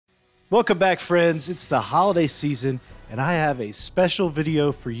Welcome back, friends. It's the holiday season, and I have a special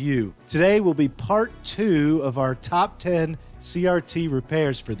video for you. Today will be part 2 of our top 10 CRT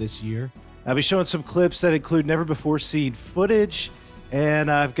repairs for this year. I'll be showing some clips that include never-before-seen footage, and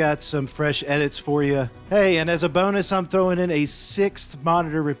I've got some fresh edits for you. Hey, and as a bonus, I'm throwing in a 6th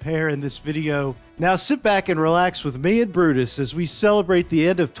monitor repair in this video. Now sit back and relax with me and Brutus as we celebrate the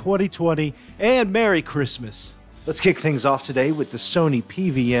end of 2020 and Merry Christmas. Let's kick things off today with the Sony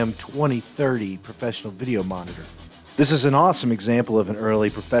PVM 2030 professional video monitor. This is an awesome example of an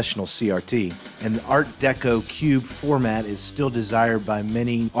early professional CRT, and the Art Deco cube format is still desired by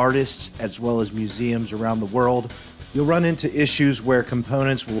many artists as well as museums around the world. You'll run into issues where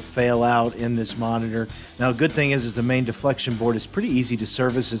components will fail out in this monitor. Now, a good thing is the main deflection board is pretty easy to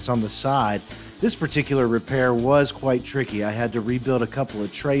service. It's on the side. This particular repair was quite tricky. I had to rebuild a couple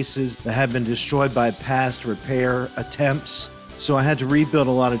of traces that had been destroyed by past repair attempts. So I had to rebuild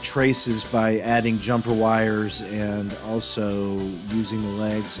a lot of traces by adding jumper wires and also using the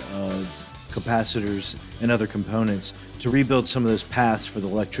legs of capacitors and other components to rebuild some of those paths for the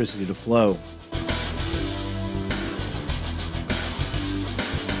electricity to flow.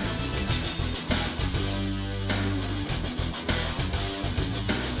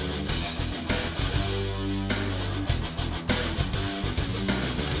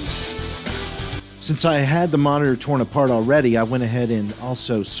 Since I had the monitor torn apart already, I went ahead and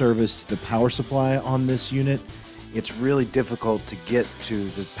also serviced the power supply on this unit. It's really difficult to get to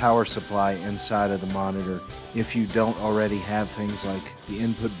the power supply inside of the monitor if you don't already have things like the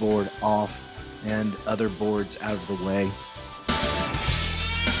input board off and other boards out of the way.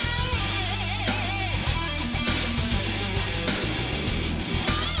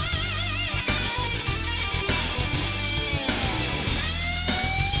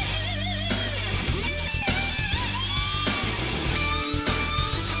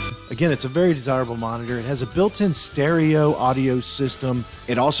 Again, it's a very desirable monitor. It has a built-in stereo audio system.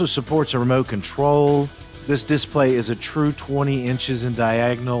 It also supports a remote control. This display is a true 20 inches in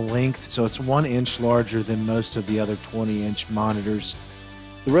diagonal length, so it's 1 inch larger than most of the other 20-inch monitors.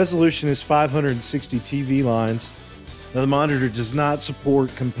 The resolution is 560 TV lines. Now, the monitor does not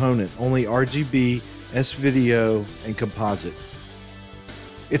support component, only RGB, S-video, and composite.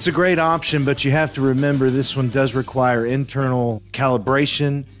 It's a great option, but you have to remember this one does require internal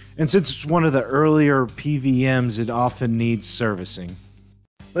calibration. And since it's one of the earlier PVMs, it often needs servicing.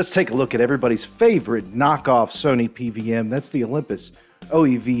 Let's take a look at everybody's favorite knockoff Sony PVM. That's the Olympus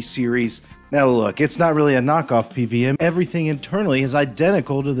OEV series. Now look, it's not really a knockoff PVM. Everything internally is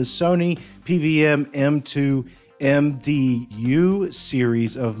identical to the Sony PVM M2 MDU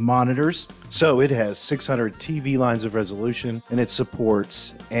series of monitors. So it has 600 TV lines of resolution, and it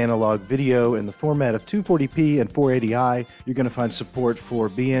supports analog video in the format of 240p and 480i. You're going to find support for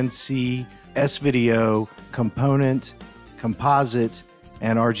BNC, S-video, component, composite,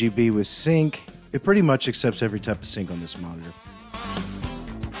 and RGB with sync. It pretty much accepts every type of sync on this monitor.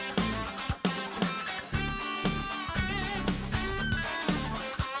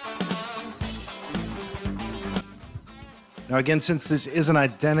 Now again, since this is an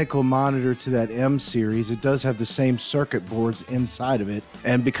identical monitor to that M series, it does have the same circuit boards inside of it.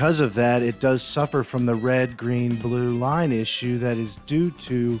 And because of that, it does suffer from the red, green, blue line issue that is due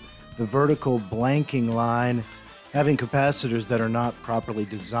to the vertical blanking line having capacitors that are not properly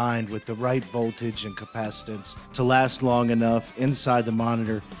designed with the right voltage and capacitance to last long enough inside the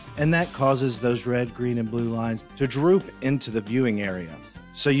monitor. And that causes those red, green, and blue lines to droop into the viewing area.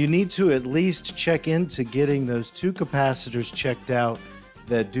 So you need to at least check into getting those 2 capacitors checked out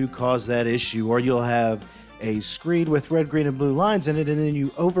that do cause that issue, or you'll have a screen with red, green, and blue lines in it, and then you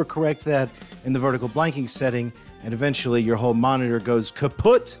overcorrect that in the vertical blanking setting, and eventually your whole monitor goes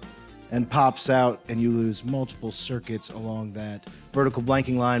kaput and pops out, and you lose multiple circuits along that vertical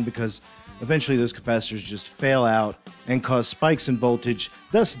blanking line because eventually those capacitors just fail out and cause spikes in voltage,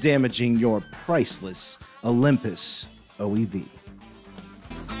 thus damaging your priceless Olympus OEV.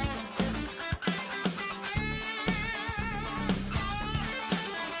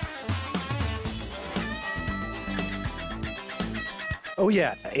 Oh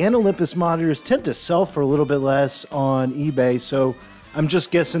yeah, and Olympus monitors tend to sell for a little bit less on eBay, so I'm just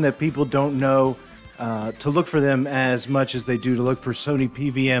guessing that people don't know to look for them as much as they do to look for Sony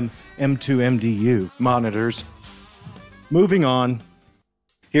PVM M2 MDU monitors. Moving on,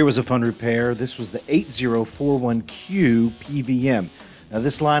 here was a fun repair. This was the 8041Q PVM. Now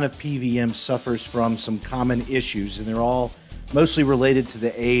this line of PVM suffers from some common issues, and they're all mostly related to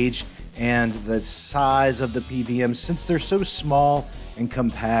the age and the size of the PVM. Since they're so small and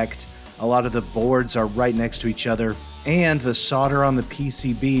compact, a lot of the boards are right next to each other. And the solder on the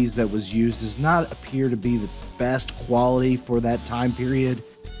PCBs that was used does not appear to be the best quality for that time period.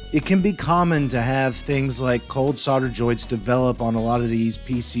 It can be common to have things like cold solder joints develop on a lot of these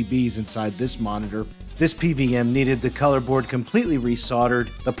PCBs inside this monitor. This PVM needed the color board completely resoldered.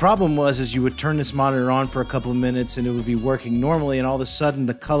 The problem was you would turn this monitor on for a couple of minutes and it would be working normally, and all of a sudden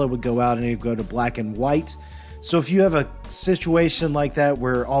the color would go out and it would go to black and white. So if you have a situation like that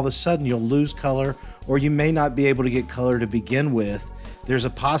where all of a sudden you'll lose color, or you may not be able to get color to begin with, there's a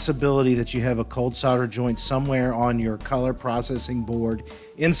possibility that you have a cold solder joint somewhere on your color processing board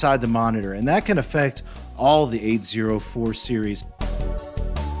inside the monitor, and that can affect all the 804 series.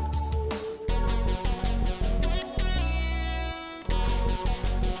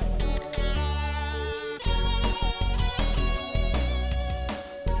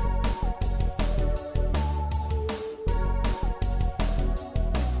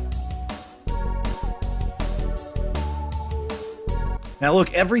 Now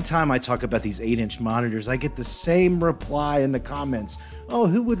look, every time I talk about these 8-inch monitors, I get the same reply in the comments. Oh,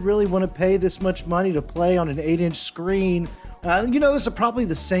 who would really want to pay this much money to play on an 8-inch screen? You know, those are probably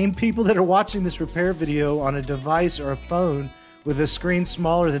the same people that are watching this repair video on a device or a phone with a screen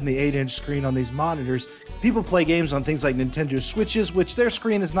smaller than the 8-inch screen on these monitors. People play games on things like Nintendo Switches, which their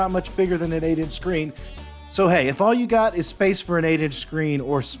screen is not much bigger than an 8-inch screen. So hey, if all you got is space for an 8-inch screen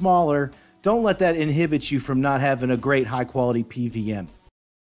or smaller, don't let that inhibit you from not having a great high-quality PVM.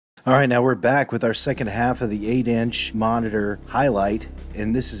 All right, now we're back with our second half of the 8-inch monitor highlight,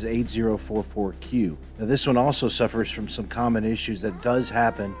 and this is 8044Q. Now this one also suffers from some common issues that does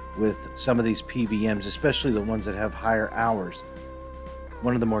happen with some of these PVMs, especially the ones that have higher hours.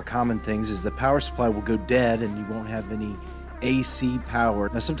 One of the more common things is the power supply will go dead and you won't have any AC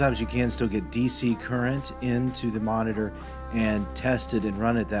power. Now sometimes you can still get DC current into the monitor and test it and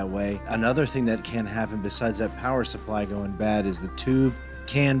run it that way. Another thing that can happen besides that power supply going bad is the tube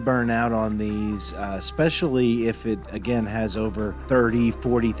can burn out on these, especially if it again has over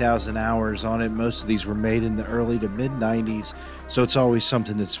 40,000 hours on it. Most of these were made in the early to mid 90s, so it's always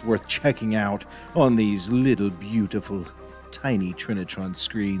something that's worth checking out on these little beautiful tiny Trinitron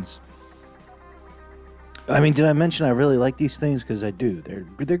screens. I mean, did I mention I really like these things? Because I do.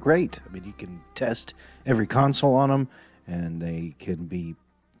 They're great. I mean, you can test every console on them, and they can be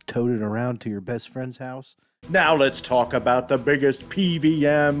toted around to your best friend's house. Now let's talk about the biggest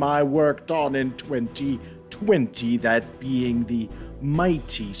PVM I worked on in 2020, that being the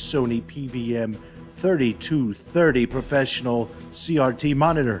mighty Sony PVM 3230 professional CRT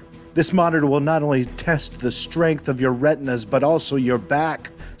monitor. This monitor will not only test the strength of your retinas, but also your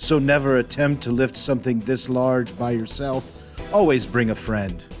back, so never attempt to lift something this large by yourself. Always bring a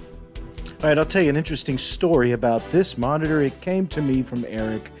friend. All right, I'll tell you an interesting story about this monitor. It came to me from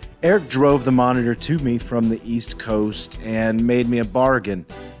Eric. Eric drove the monitor to me from the East Coast and made me a bargain.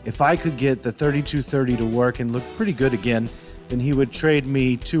 If I could get the 3230 to work and look pretty good again, then he would trade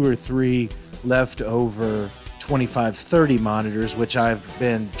me 2 or 3 leftover 2530 monitors, which I've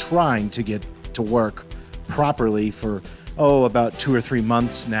been trying to get to work properly for, about 2 or 3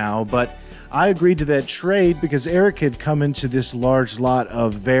 months now. But I agreed to that trade because Eric had come into this large lot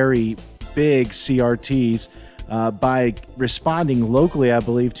of very big CRTs by responding locally, I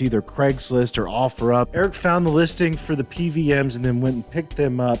believe, to either Craigslist or OfferUp. Eric found the listing for the PVMs and then went and picked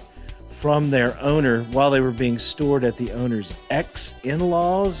them up from their owner while they were being stored at the owner's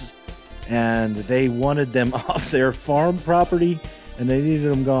ex-in-laws, and they wanted them off their farm property and they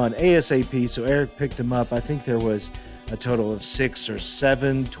needed them gone ASAP. So Eric picked them up. I think there was a total of 6 or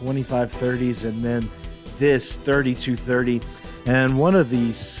 7 2530s and then this 3230. And one of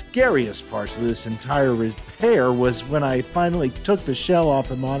the scariest parts of this entire repair was when I finally took the shell off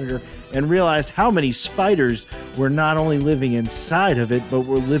the monitor and realized how many spiders were not only living inside of it, but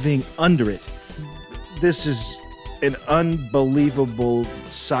were living under it. This is an unbelievable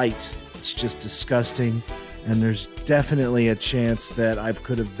sight. It's just disgusting. And there's definitely a chance that I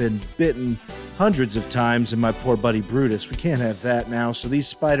could have been bitten hundreds of times, and my poor buddy Brutus. We can't have that now. So these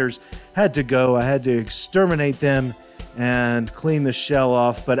spiders had to go. I had to exterminate them and clean the shell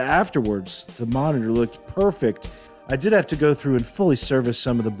off, but afterwards the monitor looked perfect. I did have to go through and fully service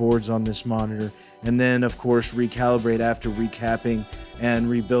some of the boards on this monitor, and then of course recalibrate after recapping and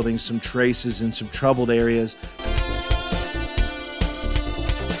rebuilding some traces in some troubled areas.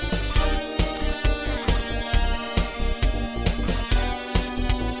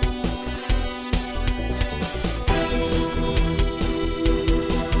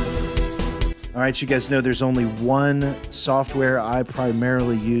 All right, you guys know there's only one software I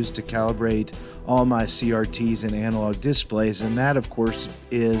primarily use to calibrate all my CRTs and analog displays, and that, of course,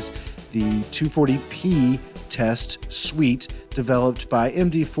 is the 240p test suite developed by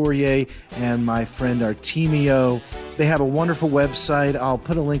MD Fourier and my friend Artemio. They have a wonderful website. I'll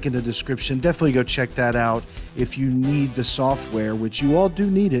put a link in the description. Definitely go check that out if you need the software, which you all do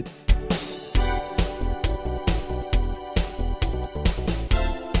need it.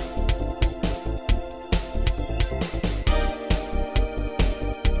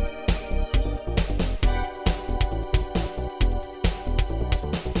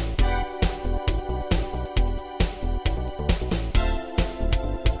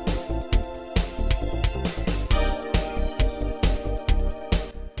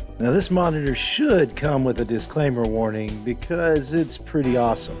 Now this monitor should come with a disclaimer warning because it's pretty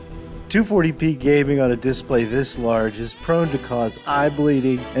awesome. 240p gaming on a display this large is prone to cause eye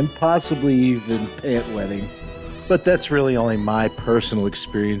bleeding and possibly even pant wetting. But that's really only my personal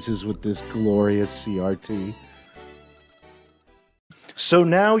experiences with this glorious CRT. So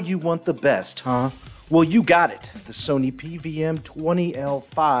now you want the best, huh? Well, you got it. The Sony PVM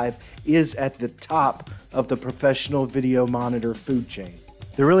 20L5 is at the top of the professional video monitor food chain.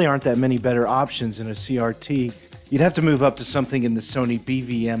 There really aren't that many better options in a CRT. You'd have to move up to something in the Sony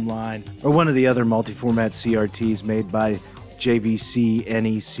BVM line or one of the other multi-format CRTs made by JVC,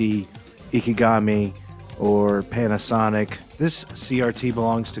 NEC, Ikegami, or Panasonic. This CRT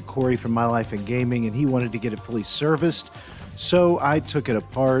belongs to Corey from My Life in Gaming, and he wanted to get it fully serviced, so I took it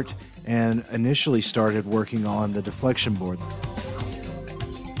apart and initially started working on the deflection board.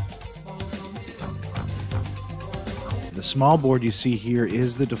 The small board you see here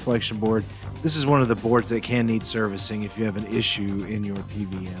is the deflection board. This is one of the boards that can need servicing if you have an issue in your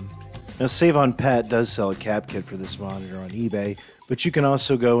PVM. Now, Save on Pat does sell a cap kit for this monitor on eBay, but you can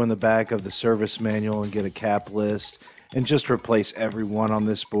also go in the back of the service manual and get a cap list and just replace every one on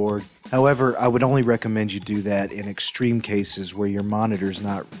this board. However, I would only recommend you do that in extreme cases where your monitor's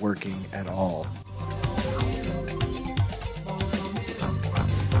not working at all.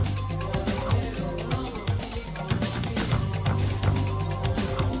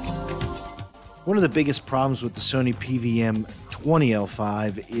 One of the biggest problems with the Sony PVM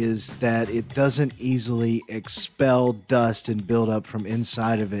 20L5 is that it doesn't easily expel dust and build up from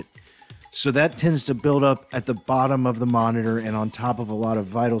inside of it. So that tends to build up at the bottom of the monitor and on top of a lot of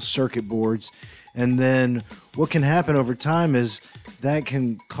vital circuit boards. And then what can happen over time is that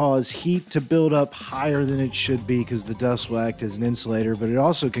can cause heat to build up higher than it should be because the dust will act as an insulator, but it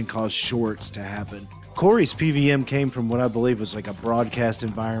also can cause shorts to happen. Corey's PVM came from what I believe was like a broadcast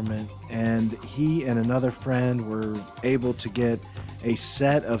environment, and he and another friend were able to get a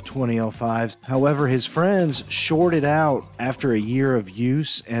set of 20L5s. However, his friends shorted out after a year of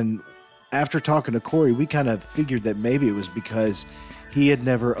use, and after talking to Corey, we kind of figured that maybe it was because he had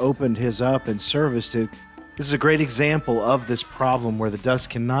never opened his up and serviced it. This is a great example of this problem where the dust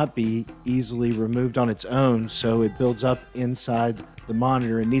cannot be easily removed on its own, so it builds up inside the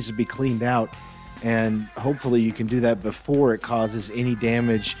monitor and needs to be cleaned out. And hopefully you can do that before it causes any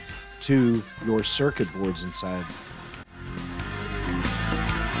damage to your circuit boards inside.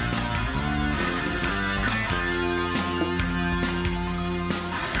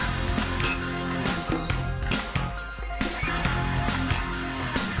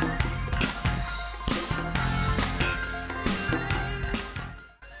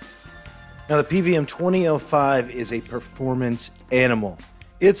 Now the PVM 20L5 is a performance animal.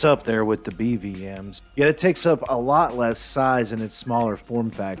 It's up there with the BVMs, yet it takes up a lot less size in its smaller form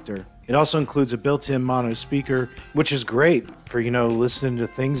factor. It also includes a built-in mono speaker, which is great for, listening to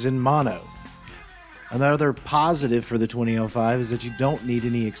things in mono. Another positive for the 20L5 is that you don't need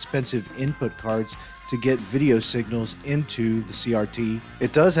any expensive input cards to get video signals into the CRT.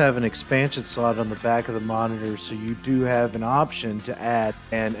 It does have an expansion slot on the back of the monitor, so you do have an option to add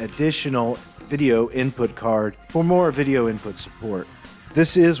an additional video input card for more video input support.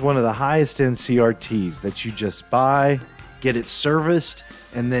 This is one of the highest end CRTs that you just buy, get it serviced,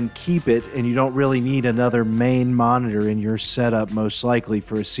 and then keep it, and you don't really need another main monitor in your setup most likely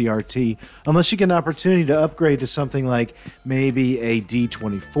for a CRT, unless you get an opportunity to upgrade to something like maybe a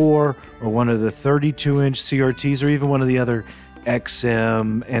D24 or one of the 32-inch CRTs or even one of the other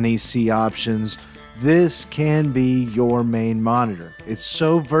XM, NEC options. This can be your main monitor. It's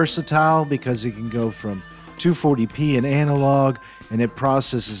so versatile because it can go from 240p in analog, and it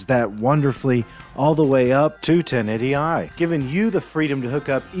processes that wonderfully all the way up to 1080i, giving you the freedom to hook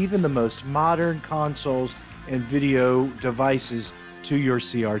up even the most modern consoles and video devices to your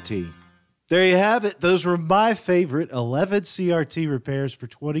CRT. There you have it. Those were my favorite 11 CRT repairs for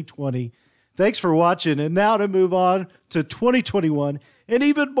 2020. Thanks for watching, and now to move on to 2021 and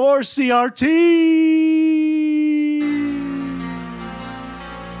even more CRT.